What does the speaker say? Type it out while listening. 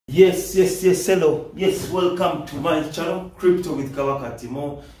Yes, hello. Yes, welcome to my channel, Crypto with Kabaka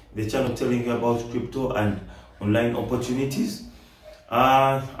TIMO, the channel telling you about crypto and online opportunities.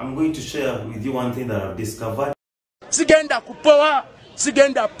 I'm going to share with you one thing that I've discovered. Sigenda kupoa,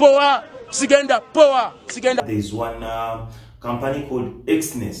 sigenda poa, sigenda poa, sigenda. There is one company called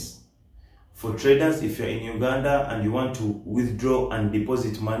Exness for traders. If you're in Uganda and you want to withdraw and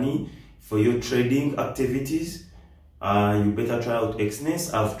deposit money for your trading activities, you better try out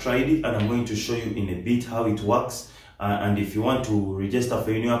Exness. I've tried it and I'm going to show you in a bit how it works. And if you want to register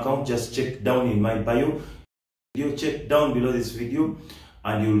for your new account, just check down in my bio. Check down below this video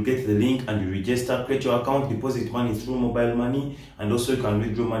and you will get the link and you register, create your account, deposit money through mobile money, and also you can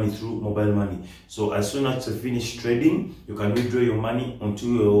withdraw money through mobile money. So as soon as you finish trading, you can withdraw your money onto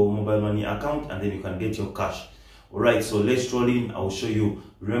your mobile money account and then you can get your cash. Alright, so let's roll in. I'll show you.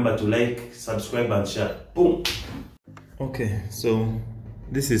 Remember to like, subscribe and share. Boom. Okay, so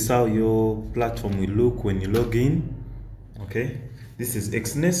this is how your platform will look when you log in. Okay, this is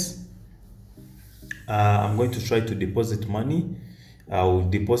Exness. I'm going to try to deposit money. I'll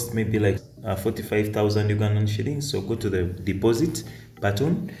deposit maybe like 45,000 Ugandan shillings. So go to the deposit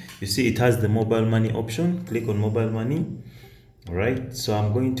button. You see it has the mobile money option. Click on mobile money. All right, so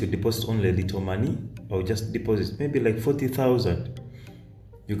I'm going to deposit only a little money. I'll just deposit maybe like 40,000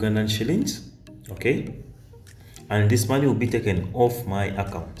 Ugandan shillings. Okay, and this money will be taken off my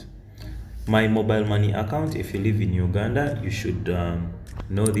account, my mobile money account. If you live in Uganda, you should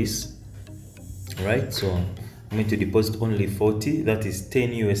know this. Right, so I'm going to deposit only 40, that is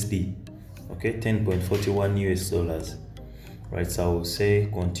 10 USD. Okay, 10.41 US dollars. Right, so I will say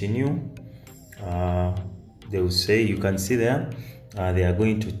continue. They will say, you can see there, they are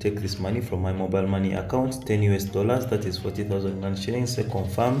going to take this money from my mobile money account, 10 US dollars, that is 40,000 shillings. Say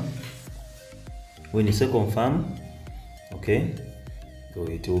confirm. When you say confirm, okay, so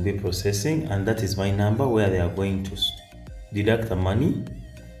it will be processing, and that is my number where they are going to deduct the money.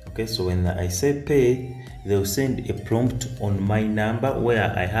 Okay, so when I say pay, they'll send a prompt on my number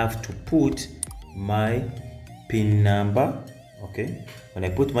where I have to put my PIN number. Okay, when I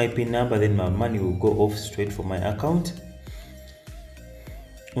put my PIN number, then my money will go off straight from my account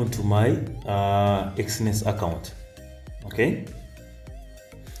onto my Exness account. Okay,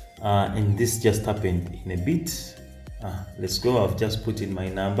 and this just happened in a bit. Let's go. I've just put in my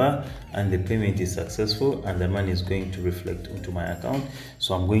number and the payment is successful and the money is going to reflect onto my account.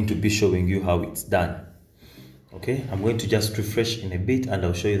 So I'm going to be showing you how it's done. Okay, I'm going to just refresh in a bit and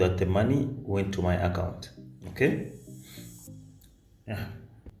I'll show you that the money went to my account. Okay, yeah.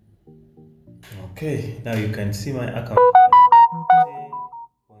 Okay, now you can see my account,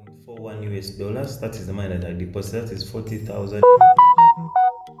 10.41 US dollars. That is the money that I deposited. That is 40,000.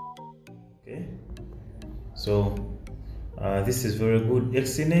 Okay, so this is very good.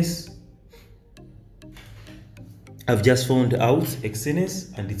 Exness, I've just found out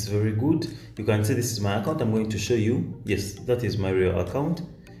Exness and it's very good. You can see this is my account. I'm going to show you. Yes, that is my real account.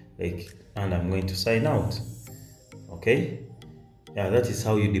 And I'm going to sign out. Okay, yeah, that is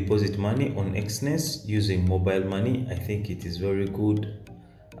how you deposit money on Exness using mobile money. I think it is very good.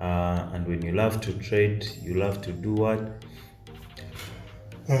 And when you love to trade, you love to do what?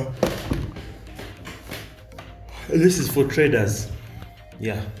 This is for traders.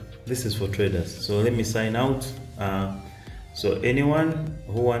 Yeah, this is for traders. So let me sign out. So anyone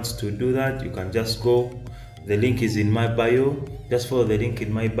who wants to do that, you can just go. The link is in my bio. Just follow the link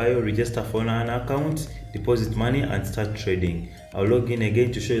in my bio, register for an account, deposit money and start trading. I'll log in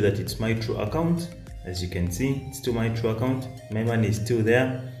again to show you that it's my true account. As you can see, it's still my true account. My money is still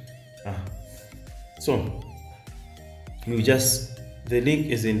there. So you just, the link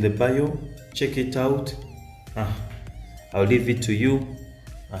is in the bio. Check it out. I'll leave it to you.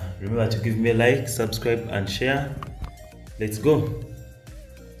 Remember to give me a like, subscribe and share. Let's go.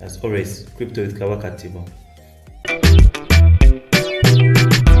 As always, Crypto with Kabaka TIMO.